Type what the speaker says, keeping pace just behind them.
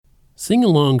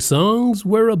Sing-along songs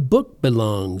where a book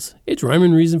belongs. It's Rhyme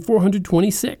and Reason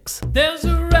 426. There's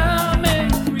a rhyme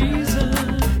and reason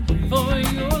for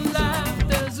your life.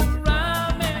 There's a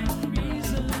rhyme and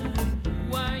reason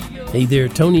why you're... Hey there,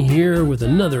 Tony here with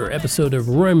another episode of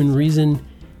Rhyme and Reason.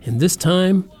 And this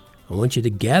time, I want you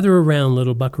to gather around,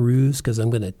 little buckaroos, because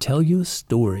I'm going to tell you a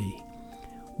story.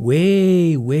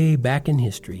 Way, way back in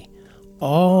history.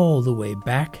 All the way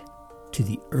back to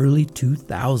the early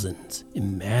 2000s.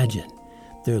 Imagine,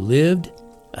 there lived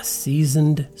a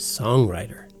seasoned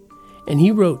songwriter, and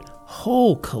he wrote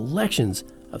whole collections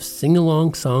of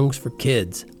sing-along songs for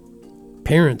kids.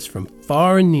 Parents from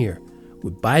far and near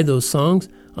would buy those songs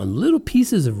on little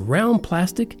pieces of round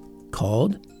plastic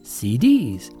called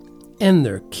CDs, and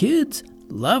their kids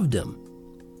loved them.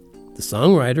 The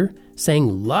songwriter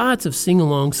sang lots of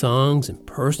sing-along songs and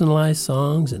personalized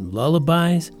songs and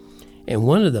lullabies, and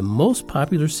one of the most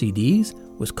popular CDs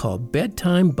was called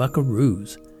Bedtime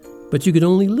Buckaroos. But you could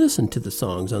only listen to the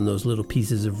songs on those little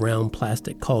pieces of round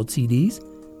plastic called CDs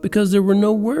because there were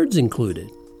no words included.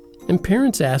 And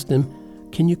parents asked him,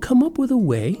 "Can you come up with a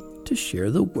way to share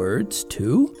the words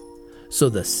too?" So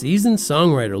the seasoned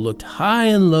songwriter looked high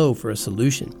and low for a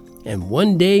solution, and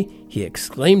one day he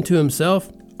exclaimed to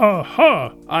himself,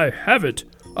 "Aha! I have it!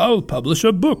 I'll publish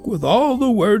a book with all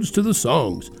the words to the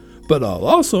songs. But I'll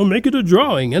also make it a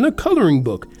drawing and a coloring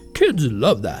book. Kids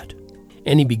love that."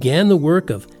 And he began the work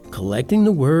of collecting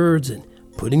the words and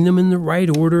putting them in the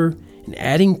right order and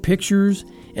adding pictures.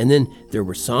 And then there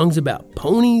were songs about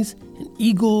ponies and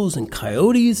eagles and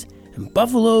coyotes and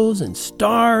buffaloes and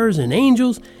stars and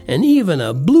angels and even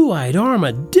a blue-eyed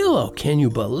armadillo. Can you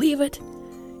believe it?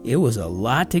 It was a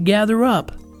lot to gather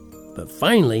up. But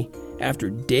finally, after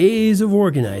days of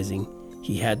organizing,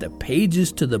 he had the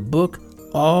pages to the book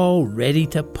all ready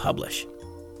to publish.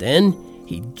 Then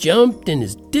he jumped in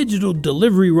his digital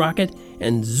delivery rocket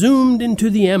and zoomed into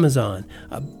the Amazon,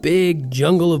 a big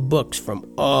jungle of books from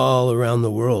all around the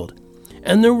world.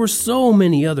 And there were so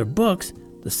many other books,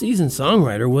 the seasoned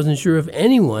songwriter wasn't sure if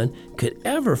anyone could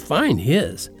ever find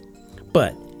his.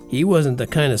 But he wasn't the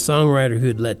kind of songwriter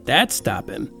who'd let that stop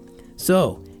him.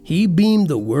 So he beamed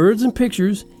the words and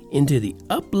pictures into the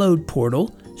upload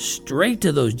portal straight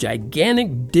to those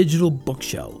gigantic digital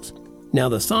bookshelves. Now,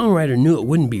 the songwriter knew it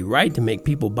wouldn't be right to make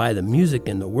people buy the music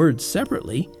and the words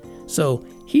separately, so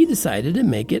he decided to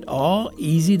make it all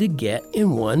easy to get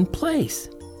in one place.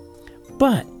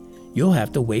 But you'll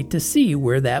have to wait to see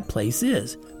where that place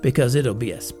is, because it'll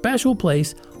be a special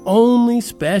place only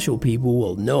special people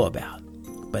will know about.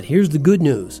 But here's the good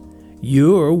news.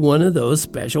 You're one of those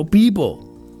special people.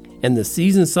 And the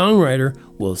seasoned songwriter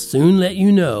will soon let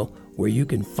you know where you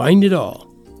can find it all.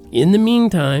 In the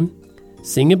meantime,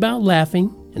 sing about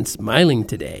laughing and smiling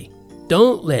today.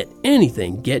 Don't let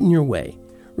anything get in your way.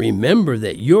 Remember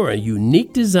that you're a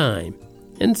unique design,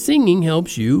 and singing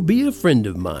helps you be a friend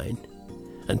of mine.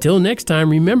 Until next time,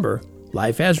 remember,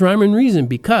 life has rhyme and reason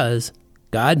because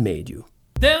God made you.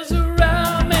 There's a rhyme